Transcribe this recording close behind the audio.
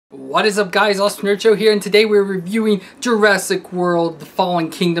What is up, guys? FallenRedZeo here, and today we're reviewing Jurassic World: The Fallen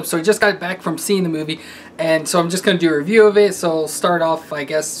Kingdom. So I just got back from seeing the movie, and so I'm just going to do a review of it. So I'll start off, I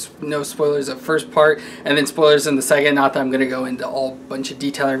guess, no spoilers of the first part, and then spoilers in the second. Not that I'm going to go into all bunch of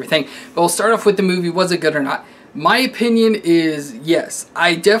detail and everything, but we'll start off with the movie. Was it good or not? My opinion is yes.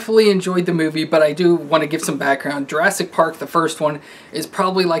 I definitely enjoyed the movie, but I do want to give some background. Jurassic Park, the first one, is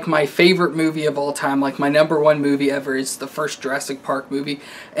probably like my favorite movie of all time. Like my #1 movie ever is the first Jurassic Park movie.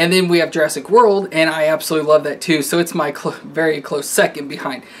 And then we have Jurassic World, and I absolutely love that too. So it's my very close second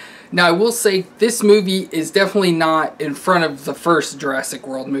behind. Now, I will say this movie is definitely not in front of the first Jurassic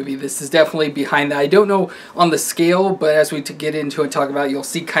World movie. This is definitely behind that. I don't know on the scale, but as we get into and talk about it, you'll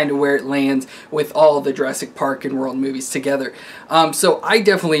see kind of where it lands with all the Jurassic Park and World movies together. So I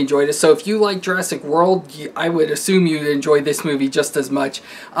definitely enjoyed it. So if you like Jurassic World, I would assume you enjoyed this movie just as much.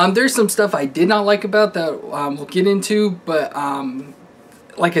 There's some stuff I did not like about that we'll get into, but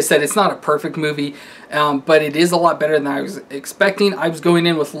like I said, it's not a perfect movie, but it is a lot better than I was expecting. I was going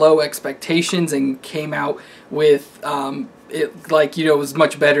in with low expectations and came out with it like, you know, it was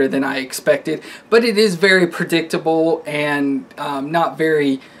much better than I expected. But it is very predictable and not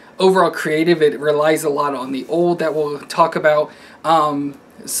very overall creative. It relies a lot on the old that we'll talk about.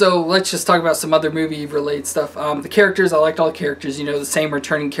 So let's just talk about some other movie-related stuff. The characters, I liked all the characters, you know, the same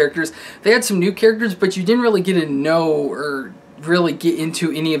returning characters. They had some new characters, but you didn't really get to know or really get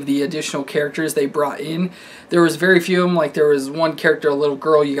into any of the additional characters they brought in. There was very few of them. Like there was one character, a little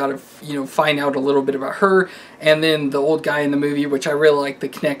girl, you got to, you know, find out a little bit about her, and then the old guy in the movie, which I really like the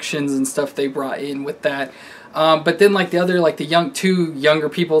connections and stuff they brought in with that. But then like the other, like the two younger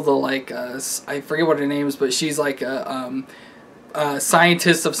people, the like I forget what her name is, but she's like a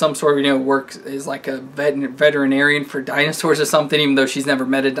scientist of some sort, you know, works is like a veterinarian for dinosaurs or something, even though she's never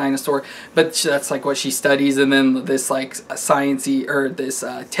met a dinosaur, but that's like what she studies. And then this like sciencey or this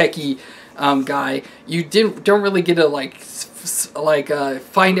techie guy, you don't really get to like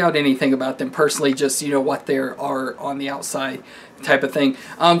find out anything about them personally, just, you know, what they are on the outside type of thing.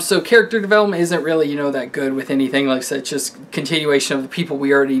 So character development isn't really, you know, that good with anything like that. It's just continuation of the people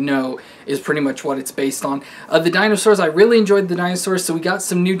we already know is pretty much what it's based on. The dinosaurs, I really enjoyed the dinosaurs. So we got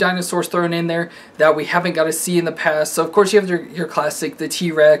some new dinosaurs thrown in there that we haven't got to see in the past. So of course you have your classic, the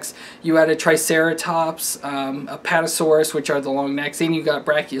T-Rex. You had a Triceratops, a Patasaurus, which are the long necks, and you got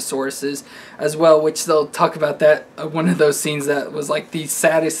Brachiosauruses as well, which they'll talk about that. One of those scenes that was like the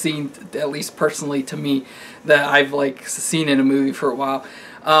saddest scene, at least personally to me, that I've like seen in a movie for a while.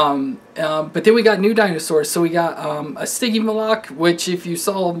 But then we got new dinosaurs. So we got a Stygimoloch, which if you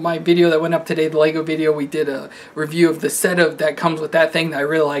saw my video that went up today, the Lego video, we did a review of the set of that comes with that thing that I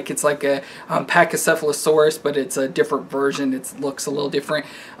really like. It's like a Pachycephalosaurus, but it's a different version. It looks a little different.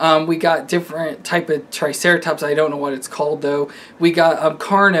 We got different type of Triceratops. I don't know what it's called though. We got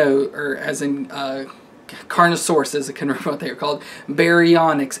Carno, or as in Carnosaurus, I can remember what they were called.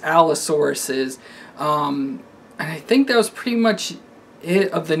 Baryonyx, Allosauruses. And I think that was pretty much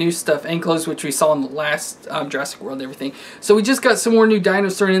it of the new stuff. Ankylos, which we saw in the last Jurassic World and everything. So we just got some more new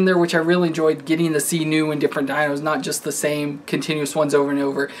dinosaurs in there, which I really enjoyed getting to see new and different dinos, not just the same continuous ones over and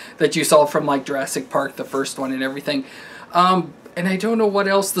over that you saw from like Jurassic Park, the first one and everything. And I don't know what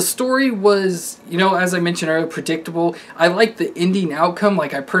else. The story was, you know, as I mentioned earlier, predictable. I like the ending outcome.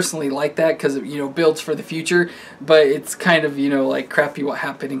 Like, I personally like that because, you know, builds for the future. But it's kind of, you know, like crappy what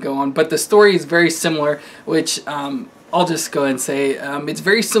happened and go on. But the story is very similar, which I'll just go ahead and say. It's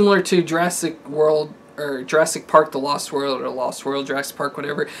very similar to Jurassic World, or Jurassic Park, The Lost World, or Lost World, Jurassic Park,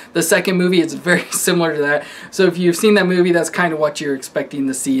 whatever. The second movie is very similar to that. So if you've seen that movie, that's kind of what you're expecting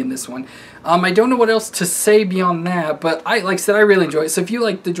to see in this one. I don't know what else to say beyond that, but like I said, I really enjoy it. So if you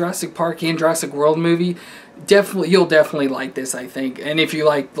like the Jurassic Park and Jurassic World movie, you'll definitely like this, I think. And if you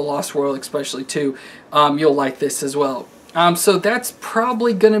like The Lost World especially too, you'll like this as well. So that's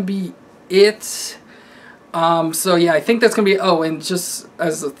probably going to be it. So yeah, I think that's going to be, oh, and just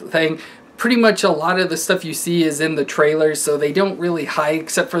as a thing, pretty much a lot of the stuff you see is in the trailer, so they don't really hide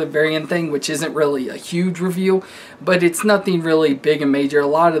except for the very end thing, which isn't really a huge reveal, but it's nothing really big and major. A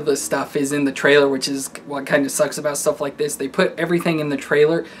lot of the stuff is in the trailer, which is what kind of sucks about stuff like this. They put everything in the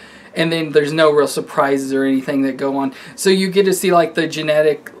trailer, and then there's no real surprises or anything that go on. So you get to see like the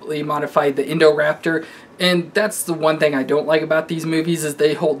genetically modified, the Indoraptor. And that's the one thing I don't like about these movies, is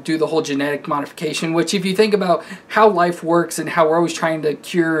they do the whole genetic modification, which if you think about how life works and how we're always trying to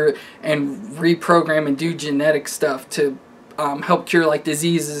cure and reprogram and do genetic stuff to help cure like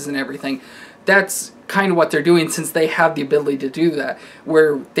diseases and everything. That's kind of what they're doing, since they have the ability to do that,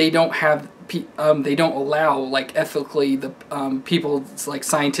 where they don't have they don't allow like ethically the people like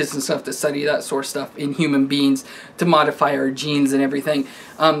scientists and stuff to study that sort of stuff in human beings to modify our genes and everything.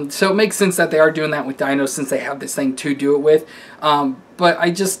 So it makes sense that they are doing that with dinos, since they have this thing to do it with. But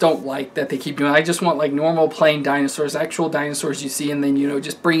I just don't like that they keep doing it. I just want like normal plain dinosaurs, actual dinosaurs you see, and then, you know,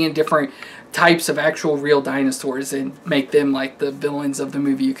 just bring in different types of actual real dinosaurs and make them like the villains of the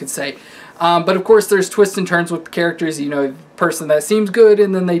movie, you could say. But of course there's twists and turns with the characters, you know, person that seems good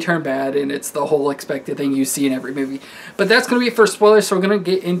and then they turn bad, and it's the whole expected thing you see in every movie. But that's going to be it for spoilers, so we're going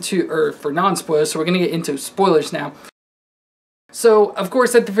to get into, or for non-spoilers, so we're going to get into spoilers now. So, of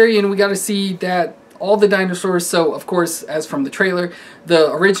course, at the very end we got to see that all the dinosaurs, so of course, as from the trailer,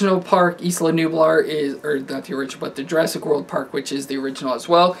 the original park, Isla Nublar, is, or not the original, but the Jurassic World park, which is the original as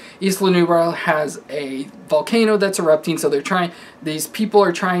well. Isla Nublar has a volcano that's erupting, so they're trying, these people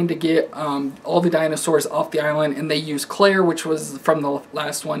are trying to get all the dinosaurs off the island, and they use Claire, which was from the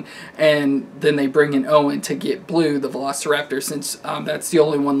last one, and then they bring in Owen to get Blue, the Velociraptor, since that's the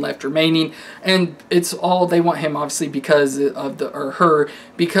only one left remaining, and it's all, they want him obviously because of the, or her,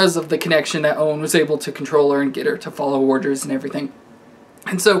 because of the connection that Owen was able to control her and get her to follow orders and everything.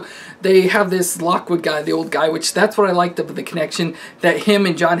 And so they have this Lockwood guy, the old guy, which that's what I liked of the connection, that him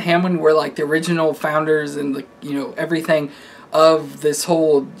and John Hammond were like the original founders and the, you know, everything of this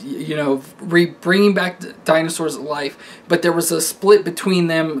whole, you know, bringing back dinosaurs to life. But there was a split between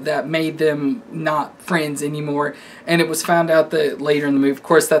them that made them not friends anymore, and it was found out that later in the movie, of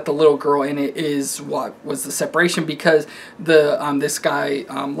course, that the little girl in it is what was the separation, because the this guy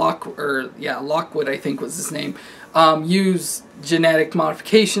Lockwood, I think was his name, used genetic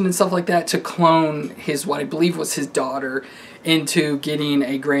modification and stuff like that to clone his, what I believe was his daughter, into getting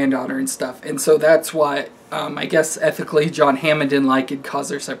a granddaughter and stuff. And so that's why I guess ethically John Hammond didn't like it, caused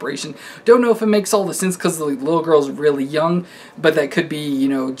their separation. Don't know if it makes all the sense because the little girl's really young, but that could be, you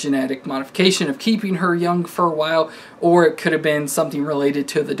know, genetic modification of keeping her young for a while, or it could have been something related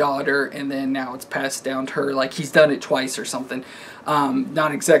to the daughter and then now it's passed down to her, like he's done it twice or something.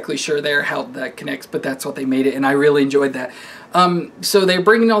 Not exactly sure there how that connects, but that's what they made it, and I really enjoyed that. So they're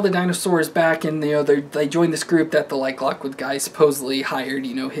bringing all the dinosaurs back, and, you know, they joined this group that the, like, Lockwood guy supposedly hired,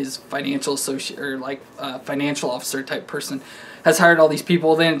 you know, his financial associate, or like financial officer type person has hired all these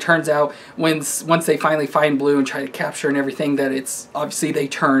people. Then it turns out once they finally find Blue and try to capture and everything, that it's obviously they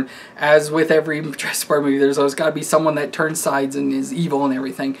turn, as with every Jurassic Park movie, there's always got to be someone that turns sides and is evil and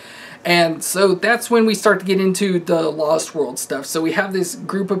everything. And so that's when we start to get into the Lost World stuff. So we have this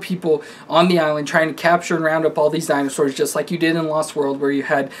group of people on the island trying to capture and round up all these dinosaurs, just like you did in Lost World, where you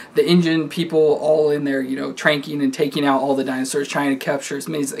had the engine people all in there, you know, tranking and taking out all the dinosaurs, trying to capture as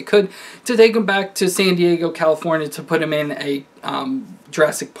many as they could to take them back to San Diego, California, to put them in a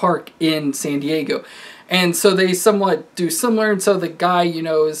Jurassic Park in San Diego. And so they somewhat do similar, and so the guy, you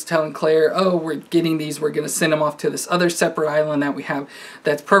know, is telling Claire, oh, we're getting these, we're going to send them off to this other separate island that we have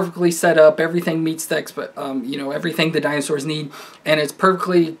that's perfectly set up, everything meets the, you know, everything the dinosaurs need, and it's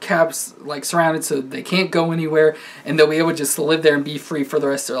perfectly like surrounded so they can't go anywhere, and they'll be able just to live there and be free for the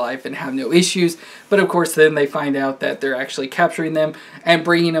rest of their life and have no issues. But of course then they find out that they're actually capturing them and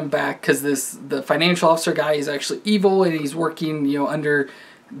bringing them back, because the financial officer guy is actually evil, and he's working, you know, under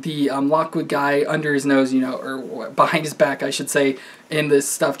the Lockwood guy, under his nose, you know, or behind his back, I should say, in this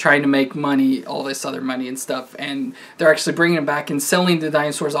stuff, trying to make money, all this other money and stuff. And they're actually bringing them back and selling the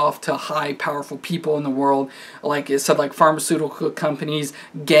dinosaurs off to high, powerful people in the world, like it said, like pharmaceutical companies,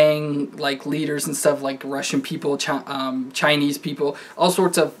 gang, like leaders and stuff, like Russian people, Chinese people, all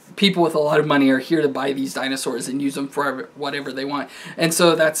sorts of people with a lot of money are here to buy these dinosaurs and use them for whatever they want. And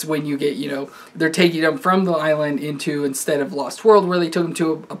so that's when you get, you know, they're taking them from the island into, instead of Lost World where they took them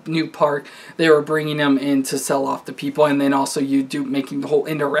to a new park, they were bringing them in to sell off to people. And then also you do making the whole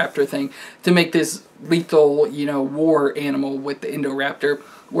Indoraptor thing to make this lethal, you know, war animal with the Indoraptor,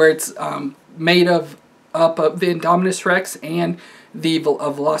 where it's made up of the Indominus Rex and the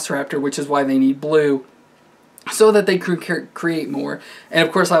Velociraptor, which is why they need Blue, so that they could create more. And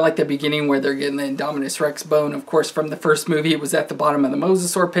of course I like the beginning where they're getting the Indominus Rex bone. Of course from the first movie it was at the bottom of the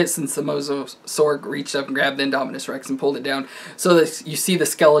Mosasaur pit, since the Mosasaur reached up and grabbed the Indominus Rex and pulled it down. So that you see the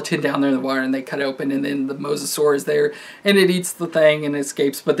skeleton down there in the water, and they cut it open, and then the Mosasaur is there and it eats the thing and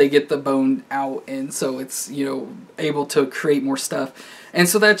escapes, but they get the bone out, and so it's, you know, able to create more stuff. And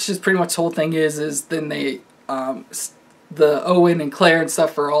so that's just pretty much the whole thing is then they the Owen and Claire and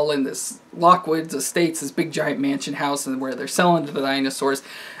stuff are all in this Lockwood's Estates, this big giant mansion house, and where they're selling to the dinosaurs,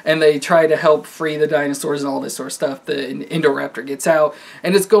 and they try to help free the dinosaurs and all this sort of stuff. The Indoraptor gets out,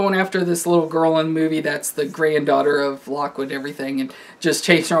 and it's going after this little girl in the movie that's the granddaughter of Lockwood and everything, and just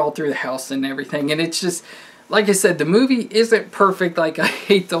chasing her all through the house and everything. And it's just, like I said, the movie isn't perfect. Like, I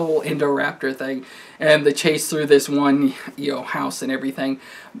hate the whole Indoraptor thing and the chase through this one, house and everything.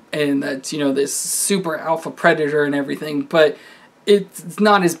 And that's, this super alpha predator and everything. But it's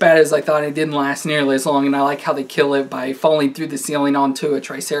not as bad as I thought. It didn't last nearly as long. And I like how they kill it by falling through the ceiling onto a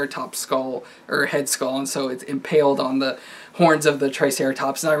Triceratops skull, or head skull. And so it's impaled on the horns of the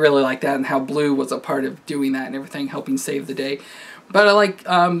Triceratops. And I really like that, and how Blue was a part of doing that and everything, helping save the day. But I like,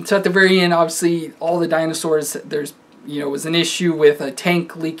 so at the very end, obviously, all the dinosaurs, there's, was an issue with a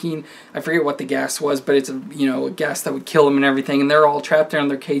tank leaking. I forget what the gas was, but it's a gas that would kill them and everything. And they're all trapped there in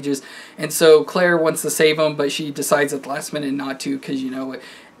their cages. And so Claire wants to save them, but she decides at the last minute not to, because,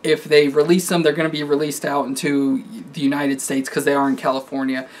 if they release them, they're going to be released out into the United States, because they are in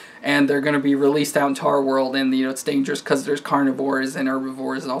California. And they're going to be released out into our world, and it's dangerous because there's carnivores and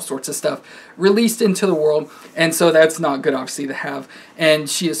herbivores and all sorts of stuff released into the world, and so that's not good, obviously, to have. And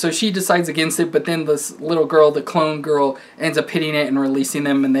she decides against it, but then this little girl, the clone girl, ends up hitting it and releasing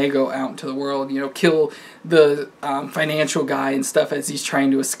them, and they go out into the world, kill the financial guy and stuff as he's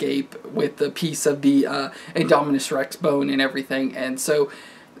trying to escape with the piece of the Indominus Rex bone and everything. And so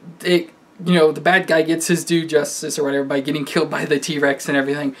the bad guy gets his due justice or whatever by getting killed by the T-Rex and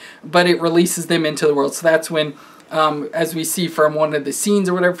everything, but it releases them into the world. So that's when, as we see from one of the scenes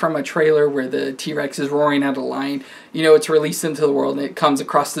or whatever from a trailer where the T-Rex is roaring at a lion, it's released into the world, and it comes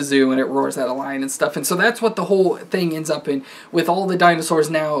across the zoo and it roars at a lion and stuff. And so that's what the whole thing ends up in, with all the dinosaurs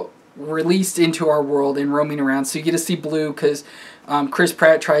now released into our world and roaming around. So you get to see Blue, because Chris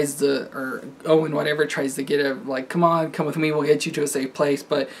Pratt or Owen, whatever, tries to get her, like, come on, come with me, we'll get you to a safe place,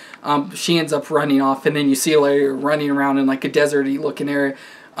 but she ends up running off, and then you see her later running around in like a deserty looking area,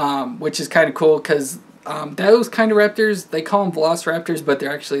 which is kind of cool, because those kind of raptors, they call them velociraptors, but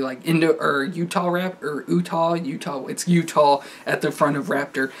they're actually like Utah it's Utah at the front of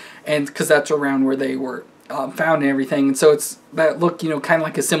raptor, and because that's around where they were found and everything. And so it's that look, kind of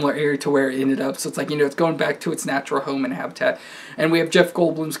like a similar area to where it ended up. So it's like, it's going back to its natural home and habitat. And we have Jeff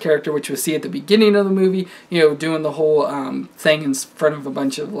Goldblum's character, which we see at the beginning of the movie, doing the whole thing in front of a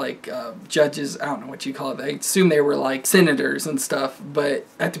bunch of like judges. I don't know what you call it. I assume they were like senators and stuff. But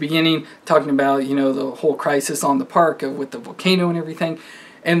at the beginning, talking about, the whole crisis on the park with the volcano and everything.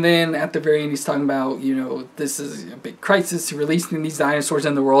 And then at the very end, he's talking about, this is a big crisis, releasing these dinosaurs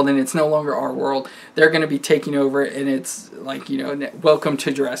in the world, and it's no longer our world. They're going to be taking over, and it's like, welcome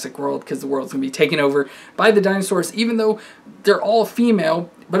to Jurassic World, because the world's going to be taken over by the dinosaurs, even though they're all female.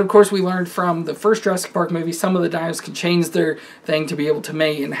 But of course, we learned from the first Jurassic Park movie, some of the dinos can change their thing to be able to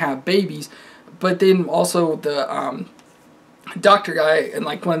mate and have babies. But then also the doctor guy and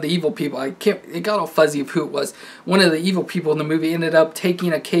like one of the evil people, it got all fuzzy of who it was. One of the evil people in the movie ended up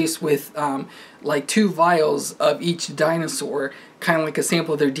taking a case with like 2 vials of each dinosaur, kind of like a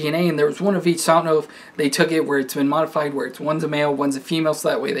sample of their DNA, and there was one of each. So I don't know if they took it where it's been modified, where one's a male, one's a female, so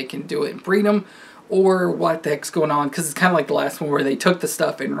that way they can do it and breed them, or what the heck's going on, because it's kind of like the last one where they took the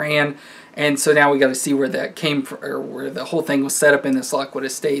stuff and ran. And so now we got to see where that came from, or where the whole thing was set up in this Lockwood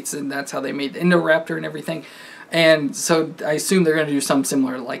Estates, and that's how they made the Indoraptor and everything. And so I assume they're going to do something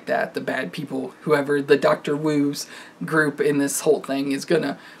similar like that. The bad people, whoever the Dr. Wu's group in this whole thing, is going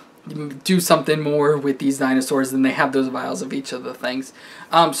to do something more with these dinosaurs than they have those vials of each of the things.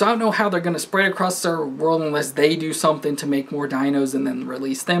 So I don't know how they're going to spread across our world unless they do something to make more dinos and then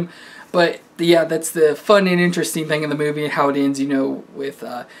release them. But yeah, that's the fun and interesting thing in the movie, and how it ends, with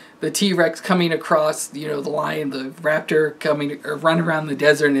the T-Rex coming across, the lion, the raptor coming, or running around the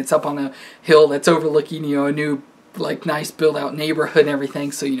desert, and it's up on a hill that's overlooking, a new, like, nice built-out neighborhood and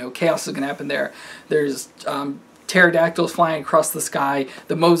everything. So, chaos is going to happen there. There's pterodactyls flying across the sky,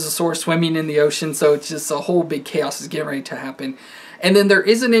 the mosasaur swimming in the ocean, so it's just a whole big chaos is getting ready to happen. And then there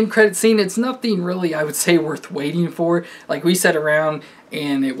is an end credit scene. It's nothing really, I would say, worth waiting for. Like, we sat around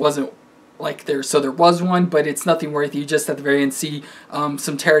and it wasn't like there was one, but it's nothing worth. You just at the very end see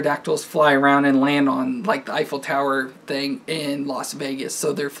some pterodactyls fly around and land on like the Eiffel Tower thing in Las Vegas.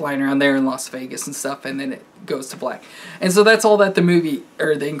 So they're flying around there in Las Vegas and stuff, and then it goes to black. And so that's all that the movie,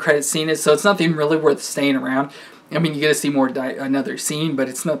 or the end credit scene, is. So it's nothing really worth staying around. I mean, you get to see more another scene, but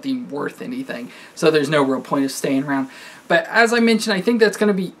it's nothing worth anything. So there's no real point of staying around. But as I mentioned, I think that's going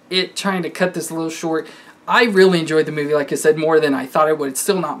to be it, trying to cut this a little short. I really enjoyed the movie, like I said, more than I thought I would. It's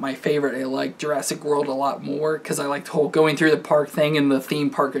still not my favorite. I like Jurassic World a lot more, because I like the whole going through the park thing and the theme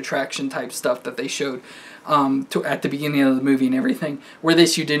park attraction type stuff that they showed. at the beginning of the movie and everything. Where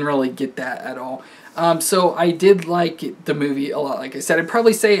this, you didn't really get that at all. So I did like the movie a lot. Like I said, I'd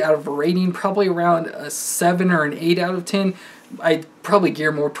probably say out of a rating, probably around a 7 or an 8 out of 10. I'd probably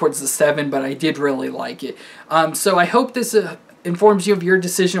gear more towards the 7, but I did really like it. So I hope this informs you of your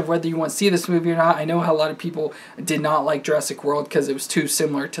decision of whether you want to see this movie or not. I know how a lot of people did not like Jurassic World because it was too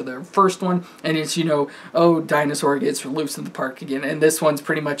similar to the first one. And it's, you know, oh, dinosaur gets loose in the park again. And this one's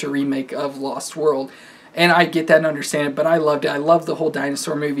pretty much a remake of Lost World. And I get that and understand it, but I loved it. I love the whole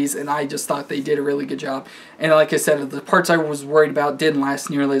dinosaur movies, and I just thought they did a really good job. And like I said, the parts I was worried about didn't last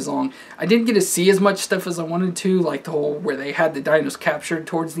nearly as long. I didn't get to see as much stuff as I wanted to, like the whole where they had the dinos captured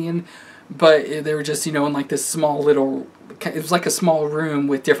towards the end. But they were just, you know, in like this small little, it was like a small room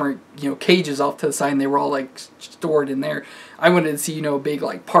with different, you know, cages off to the side, and they were all like stored in there. I wanted to see, you know, a big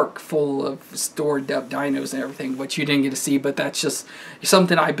like park full of stored up dinos and everything, which you didn't get to see, but that's just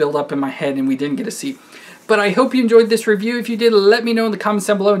something I built up in my head and we didn't get to see. But I hope you enjoyed this review. If you did, let me know in the comments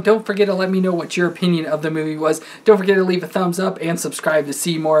down below. And don't forget to let me know what your opinion of the movie was. Don't forget to leave a thumbs up and subscribe to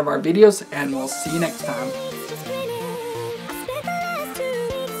see more of our videos. And we'll see you next time.